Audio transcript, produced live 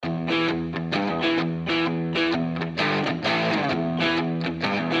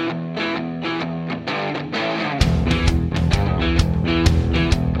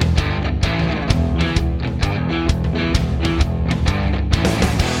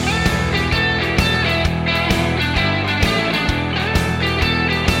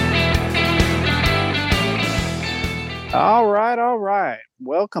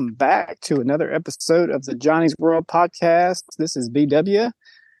welcome back to another episode of the Johnny's World podcast. This is BW,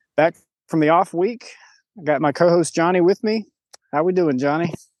 back from the off week. I got my co-host Johnny with me. How we doing,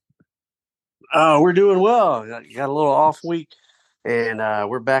 Johnny? We're doing well. Got a little off week, and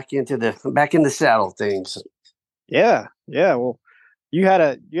we're back in the saddle things. Yeah. Well, you had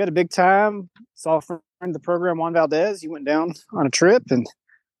a big time. Saw a friend of the program, Juan Valdez. You went down on a trip, and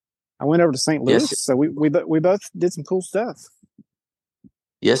I went over to St. Louis. Yes. So we both did some cool stuff.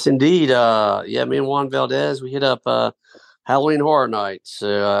 Yes, indeed. Me and Juan Valdez, we hit up Halloween Horror Nights.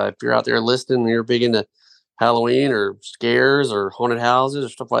 If you're out there listening and you're big into Halloween or scares or haunted houses or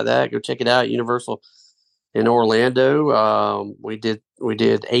stuff like that, go check it out. Universal in Orlando. We did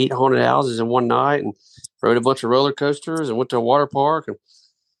 8 haunted houses in one night and rode a bunch of roller coasters and went to a water park and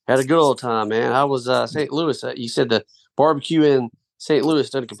had a good old time, man. How was St. Louis? You said the barbecue in St. Louis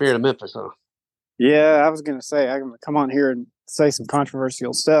doesn't compare to Memphis, huh? Yeah, I was going to say, I'm going to come on here and say some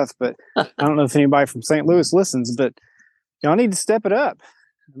controversial stuff, but I don't know if anybody from St. Louis listens, but y'all need to step it up.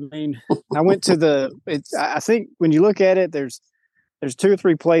 I mean, I went to I think when you look at it, there's 2 or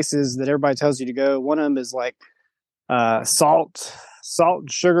 3 places that everybody tells you to go. One of them is like salt,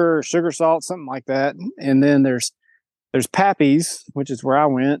 sugar, salt, something like that. And then there's Pappy's, which is where I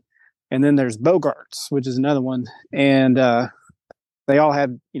went. And then there's Bogart's, which is another one. And they all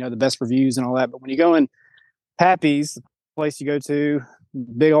have, the best reviews and all that. But when you go in Pappy's, the place you go to,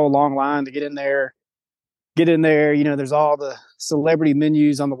 big old long line to get in there. There's all the celebrity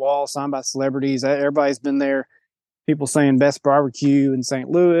menus on the wall signed by celebrities. Everybody's been there. People saying best barbecue in St.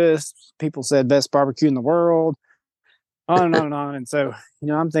 Louis. People said best barbecue in the world. On and on and on. And so,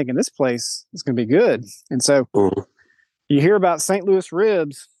 I'm thinking this place is going to be good. And so you hear about St. Louis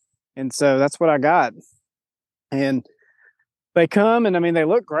ribs. And so that's what I got. And they come and they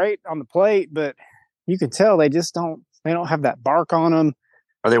look great on the plate, but you can tell they don't have that bark on them.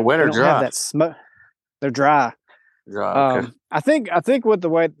 Are they wet or they don't dry? have that smoke. They're dry. Okay. I think with the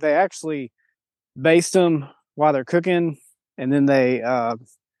way they actually baste them while they're cooking, and then they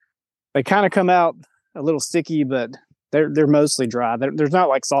kind of come out a little sticky, but they're mostly dry. There's not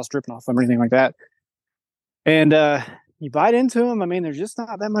like sauce dripping off them or anything like that. And you bite into them, there's just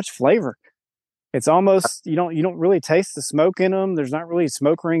not that much flavor. It's almost you don't really taste the smoke in them. There's not really a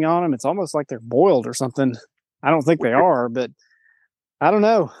smoke ring on them. It's almost like they're boiled or something. I don't think they are, but I don't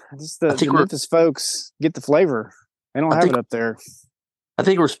know. Just the Memphis folks get the flavor. They don't have it up there. I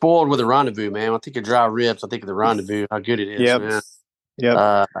think we're spoiled with the Rendezvous, man. I think of dry ribs. I think of the Rendezvous, how good it is. Yep. Man.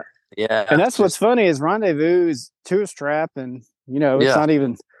 Yep. Yeah. And that's what's funny is Rendezvous is tourist trap, and it's not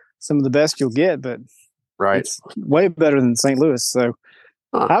even some of the best you'll get, but it's way better than St. Louis. So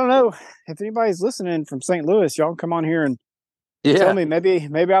I don't know if anybody's listening from St. Louis. Y'all come on here and tell me maybe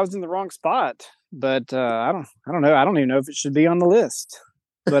I was in the wrong spot. But I don't know. I don't even know if it should be on the list.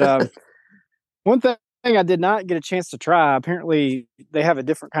 But one thing I did not get a chance to try. Apparently, they have a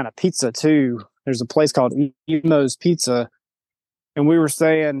different kind of pizza too. There's a place called Emo's Pizza, and we were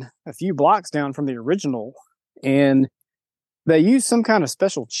staying a few blocks down from the original, and they use some kind of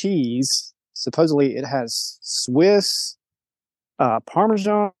special cheese. Supposedly, it has Swiss,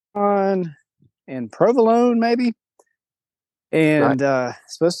 Parmesan, and provolone, maybe. And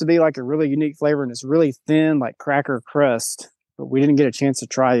supposed to be like a really unique flavor, and it's really thin, like cracker crust. But we didn't get a chance to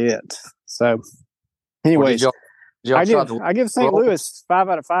try it. So, anyways, I give St. Louis 5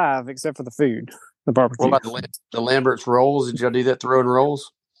 out of 5, except for the food, the barbecue. What about the Lambert's rolls? Did y'all do that throwing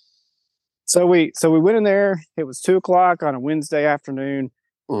rolls? So we went in there. It was 2:00 on a Wednesday afternoon,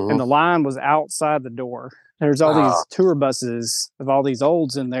 and the line was outside the door. There's all these tour buses of all these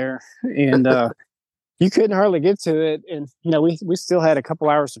olds in there, and you couldn't hardly get to it. And, we still had a couple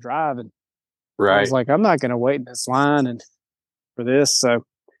hours to drive. And I was like, I'm not going to wait in this line and for this. So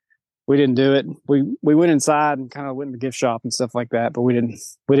we didn't do it. We went inside and kind of went in the gift shop and stuff like that, but we didn't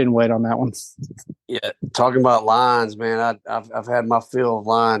wait on that one. Yeah. Talking about lines, man, I've had my fill of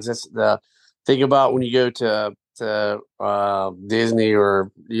lines. That's the thing about when you go to Disney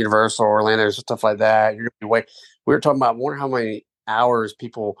or Universal or Orlando or stuff like that, you're going to be waiting. We were talking about, I wonder how many hours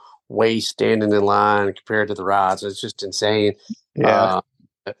people waste standing in line compared to the rides. It's just insane. Yeah.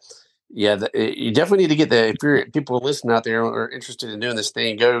 You definitely need to get if you're people listening out there are interested in doing this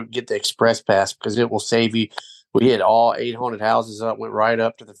thing, go get the Express Pass because it will save you. We had all 8 haunted houses up, went right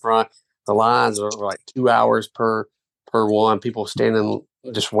up to the front. The lines are like 2 hours per one. People standing,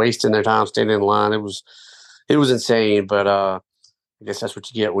 just wasting their time standing in line. It was insane, but I guess that's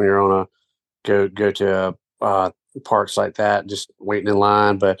what you get when you're on go to parks like that, just waiting in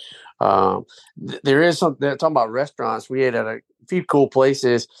line. But there is something talking about restaurants. We ate at a few cool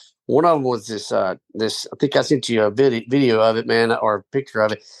places. one of them was this. I think I sent you a video of it, man, or a picture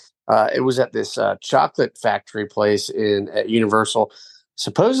of it. It was at this chocolate factory place at Universal.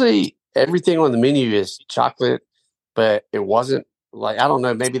 Supposedly everything on the menu is chocolate, but it wasn't. Like, I don't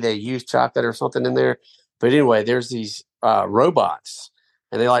know, maybe they used chocolate or something in there. But anyway, there's these robots,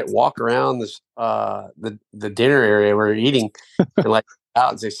 and they like walk around this the dinner area where you're eating, and like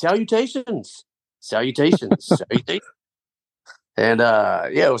out and say salutations, salutations, salutations. And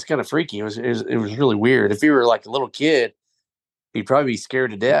yeah, it was kind of freaky. It was really weird. If you were like a little kid, you'd probably be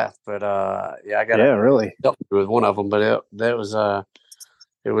scared to death. But yeah, I got Yeah, really. with one of them, but it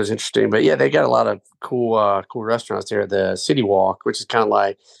was interesting. But yeah, they got a lot of cool restaurants there at the City Walk, which is kind of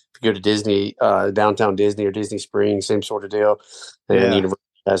like if you go to Disney, downtown Disney or Disney Springs, same sort of deal. And Yeah. Universal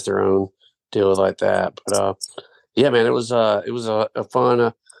has their own deals like that. But yeah, man, it was a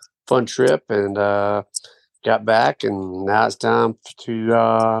fun trip, and got back, and now it's time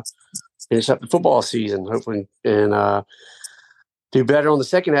to finish up the football season, hopefully, and do better on the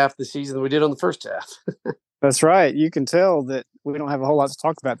second half of the season than we did on the first half. That's right. You can tell that we don't have a whole lot to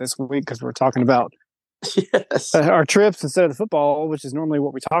talk about this week because we're talking about Yes. our trips instead of the football, which is normally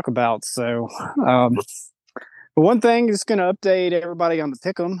what we talk about. So, but one thing is going to update everybody on the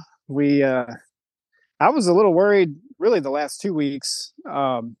pick'em. I was a little worried, really, the last 2 weeks,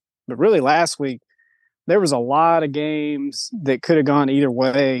 but really last week there was a lot of games that could have gone either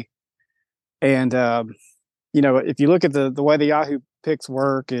way. And if you look at the way the Yahoo picks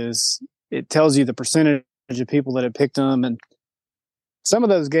work, is it tells you the percentage of people that have picked them, and some of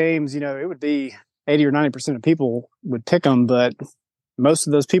those games, it would be 80 or 90% of people would pick them, but most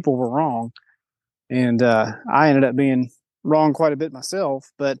of those people were wrong. And I ended up being wrong quite a bit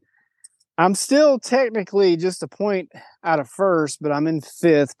myself, but I'm still technically just a point out of first, but I'm in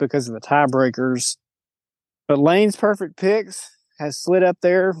fifth because of the tiebreakers. But Lane's perfect picks has slid up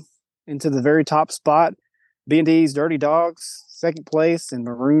there into the very top spot. B&D's Dirty Dogs, second place, and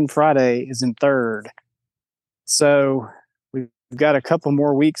Maroon Friday is in third. So we've got a couple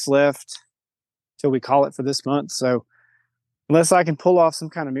more weeks left till we call it for this month. So unless I can pull off some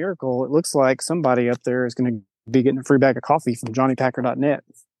kind of miracle, it looks like somebody up there is going to be getting a free bag of coffee from JohnnyPacker.net.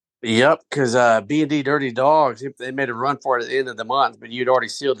 Yep, because B&D Dirty Dogs, they made a run for it at the end of the month, but you'd already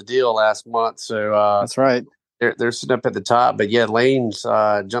sealed the deal last month. So that's right. They're sitting up at the top. But yeah, Lane's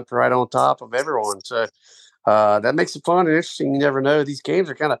jumped right on top of everyone. So that makes it fun and interesting. You never know. These games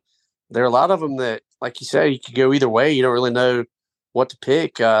are there are a lot of them that, like you say, you could go either way. You don't really know what to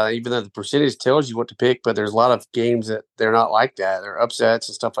pick, even though the percentage tells you what to pick. But there's a lot of games that they're not like that. They're upsets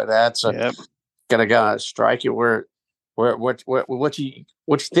and stuff like that. So yep. gotta strike it where what you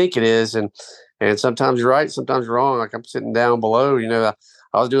think it is, and sometimes you're right, sometimes you're wrong. Like I'm sitting down below,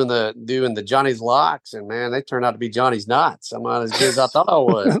 I was doing the Johnny's locks, and man, they turned out to be Johnny's knots. I'm not as good as I thought I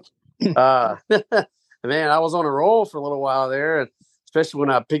was. Man, I was on a roll for a little while there, and especially when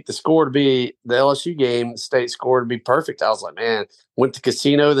I picked the score to be the LSU game, state score to be perfect. I was like, man, went to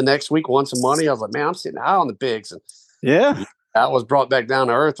casino the next week, won some money. I was like, man, I'm sitting high on the picks, and yeah, I was brought back down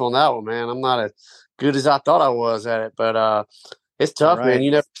to earth on that one, man. I'm not as good as I thought I was at it, but it's tough, right.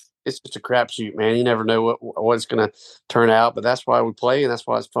 man. It's just a crapshoot, man. You never know what it's going to turn out, but that's why we play, and that's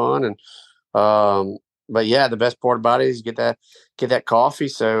why it's fun. And but yeah, the best part about it is get that coffee.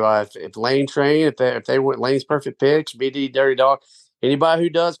 So if Lane Train, if they want Lane's perfect picks, BD Dirty Dog, anybody who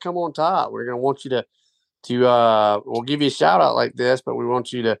does come on top, we're going to want you to we'll give you a shout out like this, but we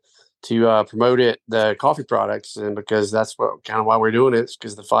want you to promote the coffee products, and because that's what kind of why we're doing it,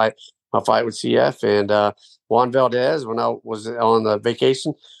 because my fight with CF and Juan Valdez, when I was on the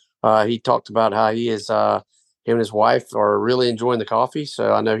vacation, he talked about how him and his wife are really enjoying the coffee.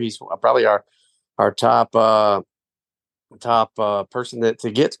 So I know he's probably our top person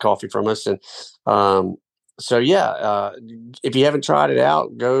to get coffee from us. And so yeah, if you haven't tried it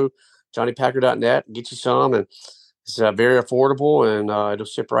out, go JohnnyPacker.net and get you some, and it's very affordable, and it'll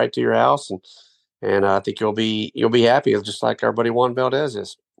ship right to your house, and I think you'll be happy, just like our buddy Juan Valdez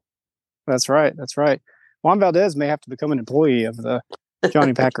is. That's right. That's right. Juan Valdez may have to become an employee of the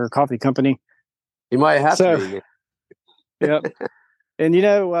Johnny Packer Coffee Company. He might have to be. Yep. And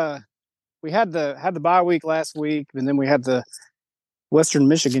we had the bye week last week, and then we had the Western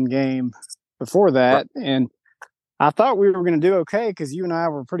Michigan game before that, right. And I thought we were going to do okay because you and I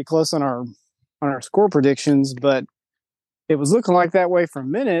were pretty close on our score predictions, but it was looking like that way for a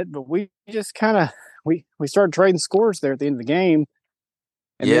minute. But we just kind of we started trading scores there at the end of the game,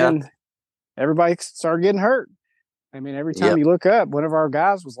 and then everybody started getting hurt. I mean, every time you look up, one of our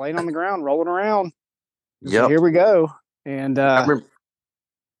guys was laying on the ground, rolling around. Yep. Here we go. And I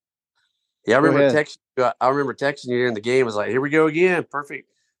remember texting you during the game. I was like, here we go again. Perfect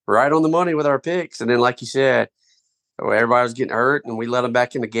right on the money with our picks. And then, like you said, everybody was getting hurt, and we let them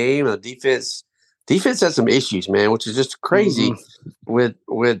back in the game. And the defense had some issues, man, which is just crazy with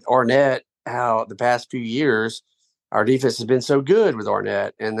Arnett. How the past few years our defense has been so good with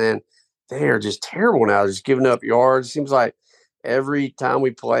Arnett, and then they are just terrible now. They're just giving up yards. It seems like every time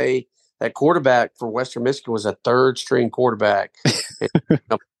we play, that quarterback for Western Michigan was a third string quarterback.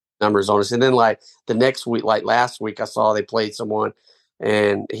 Numbers on us, and then like the next week, like last week, I saw they played someone,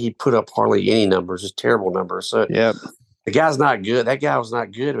 and he put up hardly any numbers, just terrible numbers. So the guy's not good. That guy was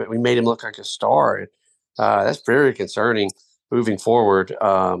not good, but we made him look like a star. And, that's very concerning moving forward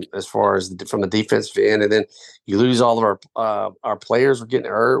as far as from the defensive end. And then you lose all of our players are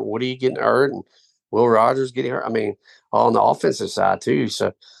getting hurt. Woody getting hurt, and Will Rogers getting hurt. I mean, all on the offensive side too.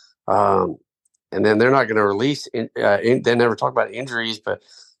 So, and then they're not going to release. They never talk about injuries, but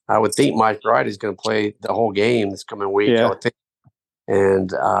I would think Mike Wright is going to play the whole game this coming week. I would think.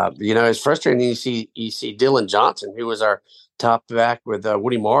 And it's frustrating. You see Dylan Johnson, who was our top back with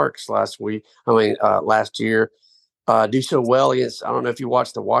Woody Marks last year, do so well against. I don't know if you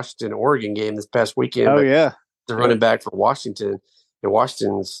watched the Washington-Oregon game this past weekend. Oh, yeah. The running back for Washington. And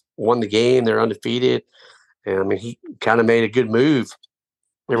Washington's won the game. They're undefeated. And, I mean, he kind of made a good move.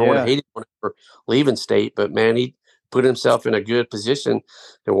 Everyone hated him for leaving state, but, man, he put himself in a good position.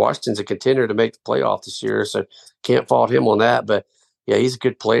 And Washington's a contender to make the playoff this year, so can't fault him on that. But, yeah, he's a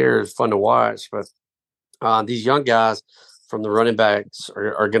good player. It's fun to watch. But these young guys from the running backs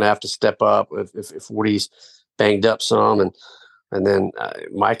are going to have to step up if Woody's banged up some. And then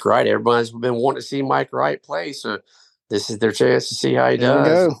Mike Wright, everybody's been wanting to see Mike Wright play. So this is their chance to see how he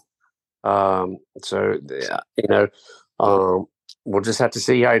does. We'll just have to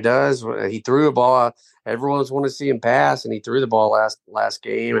see how he does. He threw a ball. Everyone's wanting to see him pass, and he threw the ball last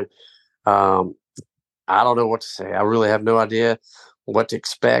game. And I don't know what to say. I really have no idea what to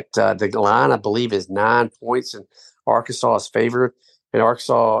expect. The line, I believe, is 9 points, and Arkansas is favored. And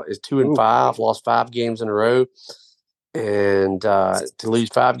Arkansas is 2-5, lost 5 games in a row. And to lose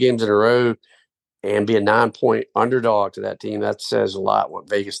 5 games in a row and be a 9-point underdog to that team, that says a lot what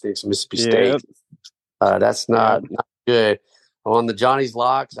Vegas thinks of Mississippi State. That's not good. On the Johnny's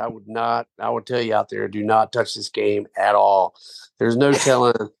Locks, I would tell you out there, do not touch this game at all. There's no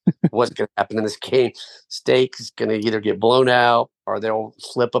telling what's going to happen in this game. State is going to either get blown out or they'll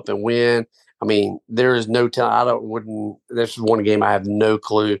slip up and win. I mean, there is no telling. This is one game I have no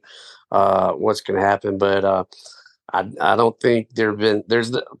clue what's going to happen. But I don't think put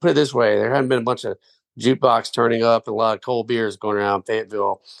it this way, there haven't been a bunch of jukebox turning up and a lot of cold beers going around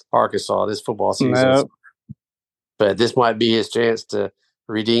Fayetteville, Arkansas this football season. Nope. But this might be his chance to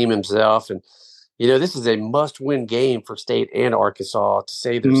redeem himself. And, this is a must-win game for State and Arkansas to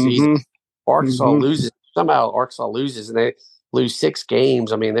save their season. Arkansas loses. Somehow Arkansas loses, and they lose 6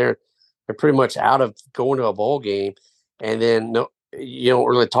 games. I mean, they're pretty much out of going to a bowl game. And then you don't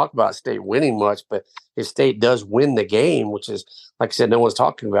really talk about State winning much, but if State does win the game, which is, like I said, no one's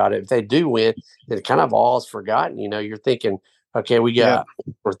talking about it. If they do win, then kind of all is forgotten. You're thinking, okay, we're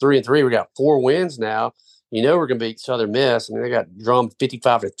 3-3. We got 4 wins now. We're going to beat Southern Miss. I mean, they got drummed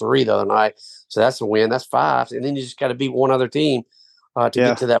 55-3 the other night. So that's a win. That's 5. And then you just got to beat one other team to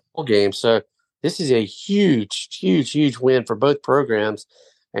get to that bowl game. So this is a huge, huge, huge win for both programs.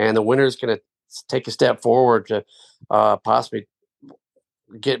 And the winner is going to take a step forward to possibly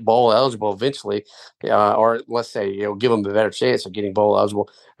get bowl eligible eventually. Or let's say, give them a better chance of getting bowl eligible.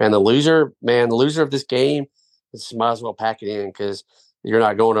 And the loser of this game, might as well pack it in because you're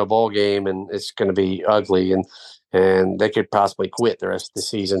not going to a bowl game and it's going to be ugly and they could possibly quit the rest of the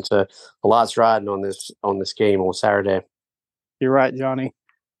season. So a lot's riding on this game on Saturday. You're right, Johnny.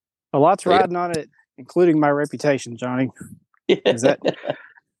 A lot's riding on it, including my reputation, Johnny. It's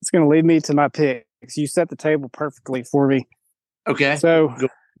going to lead me to my picks. You set the table perfectly for me. Okay. So,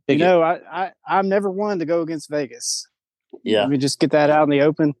 I'm never one to go against Vegas. Yeah. Let me just get that out in the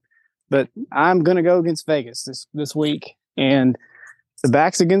open. But I'm going to go against Vegas this week. And the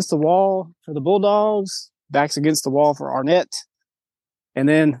back's against the wall for the Bulldogs, back's against the wall for Arnett, and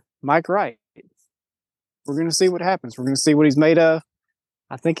then Mike Wright. We're going to see what happens. We're going to see what he's made of.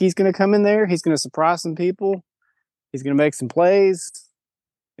 I think he's going to come in there. He's going to surprise some people. He's going to make some plays.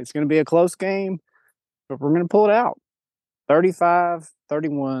 It's going to be a close game, but we're going to pull it out.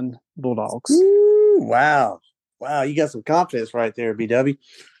 35-31 Bulldogs. Ooh, wow. You got some confidence right there, BW.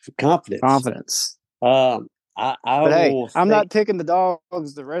 Confidence. I'm not picking the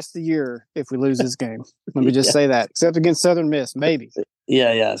Dogs the rest of the year if we lose this game. Let me just say that, except against Southern Miss, maybe.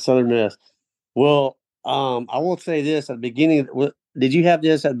 Yeah, Southern Miss. Well, I will say this at the beginning. Did you have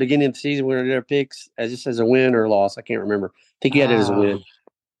this at the beginning of the season where their picks as a win or a loss? I can't remember. I think you had it as a win.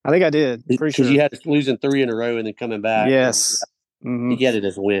 I think I did. Pretty Because sure. you had us losing 3 in a row and then coming back. Yes. And, you had it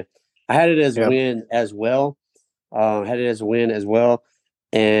as a win. I had it as a win as well.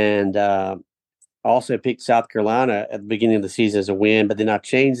 And I also picked South Carolina at the beginning of the season as a win, but then I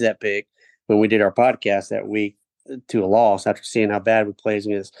changed that pick when we did our podcast that week to a loss after seeing how bad we played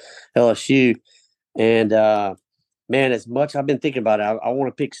against LSU. And man, as much I've been thinking about it, I want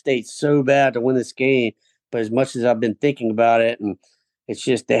to pick State so bad to win this game. But as much as I've been thinking about it, and it's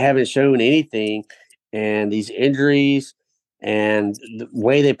just they haven't shown anything, and these injuries and the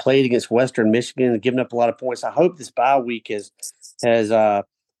way they played against Western Michigan and giving up a lot of points. I hope this bye week has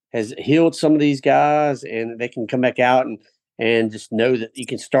healed some of these guys, and they can come back out and just know that you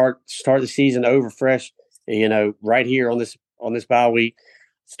can start the season over fresh. Right here on this bye week,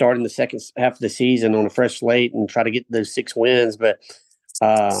 starting the second half of the season on a fresh slate and try to get those 6 wins. But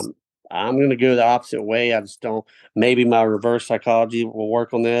I'm going to go the opposite way. I just don't. Maybe my reverse psychology will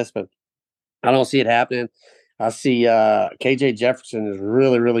work on this, but I don't see it happening. I see KJ Jefferson is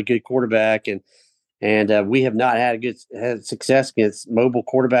really, really good quarterback, and we have not had success against mobile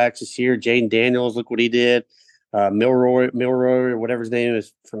quarterbacks this year. Jaden Daniels, look what he did. Milroy, or whatever his name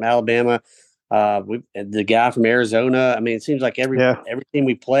is, from Alabama. The guy from Arizona. I mean, it seems like every team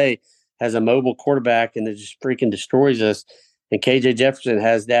we play has a mobile quarterback, and it just freaking destroys us. And KJ Jefferson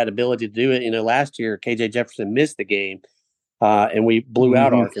has that ability to do it. Last year KJ Jefferson missed the game, and we blew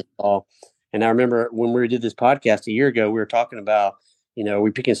out Arkansas. And I remember when we did this podcast a year ago, we were talking about,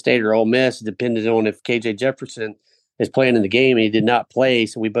 we picking State or Ole Miss, depending on if KJ Jefferson is playing in the game, and he did not play.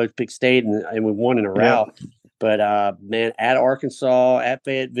 So we both picked State, and we won in a rout. But, man, at Arkansas, at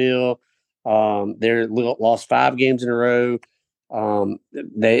Fayetteville, they lost 5 games in a row.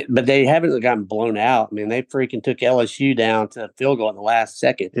 They haven't gotten blown out. I mean, they freaking took LSU down to a field goal in the last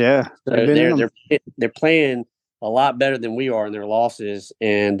second. Yeah. So they're playing a lot better than we are in their losses.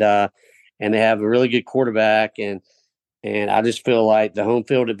 And they have a really good quarterback, and I just feel like the home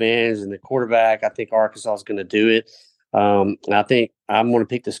field advantage and the quarterback, I think Arkansas is going to do it. I think I'm going to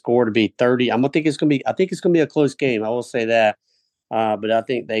pick the score to be 30. I think it's going to be a close game. I will say that, but I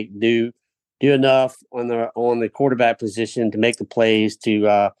think they do enough on the quarterback position to make the plays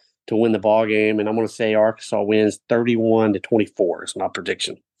to win the ball game. And I'm going to say Arkansas wins 31-24 is my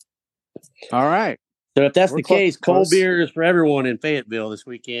prediction. All right. So if that's the case, cold beer is for everyone in Fayetteville this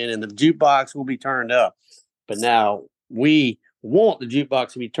weekend, and the jukebox will be turned up. But now we want the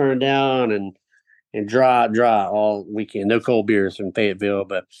jukebox to be turned down and dry all weekend. No cold beers in Fayetteville,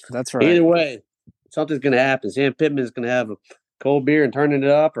 but that's right. Either way, something's going to happen. Sam Pittman's going to have a cold beer and turning it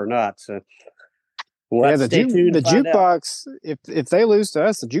up or not. So we'll have to stay tuned. The jukebox. If they lose to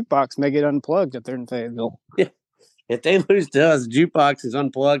us, the jukebox may get unplugged if they're in Fayetteville. Yeah. If they lose to us, the jukebox is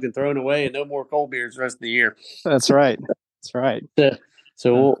unplugged and thrown away, and no more cold beers the rest of the year. That's right. That's right.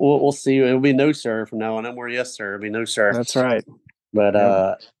 So we'll see. It'll be no sir from now on. No more yes sir. It'll be no sir. That's right.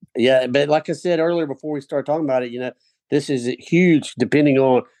 But yeah. But like I said earlier, before we start talking about it, this is huge. Depending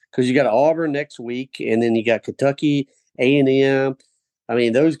on because you got Auburn next week, and then you got Kentucky, A&M. I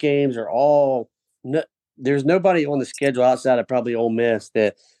mean, those games are all. There's nobody on the schedule outside of probably Ole Miss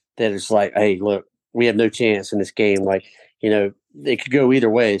that is like, hey, look. We have no chance in this game. Like, it could go either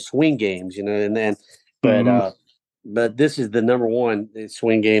way. Swing games, and then, but this is the number one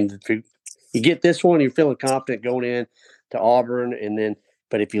swing game. If you get this one, you're feeling confident going in to Auburn, and then,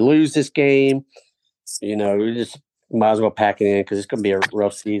 but if you lose this game, you just might as well pack it in because it's going to be a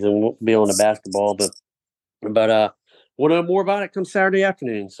rough season. We'll be on the basketball, but we'll know more about it come Saturday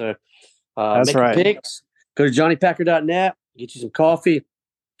afternoon. So, that's make right. your picks. Go to johnnypacker.net, get you some coffee.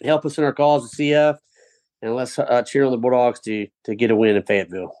 Help us in our cause to CF, and let's cheer on the Bulldogs to get a win in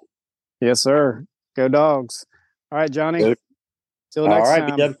Fayetteville. Yes, sir. Go Dogs. All right, Johnny. Till next time.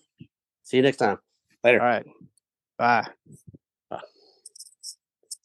 BW. See you next time. Later. All right. Bye.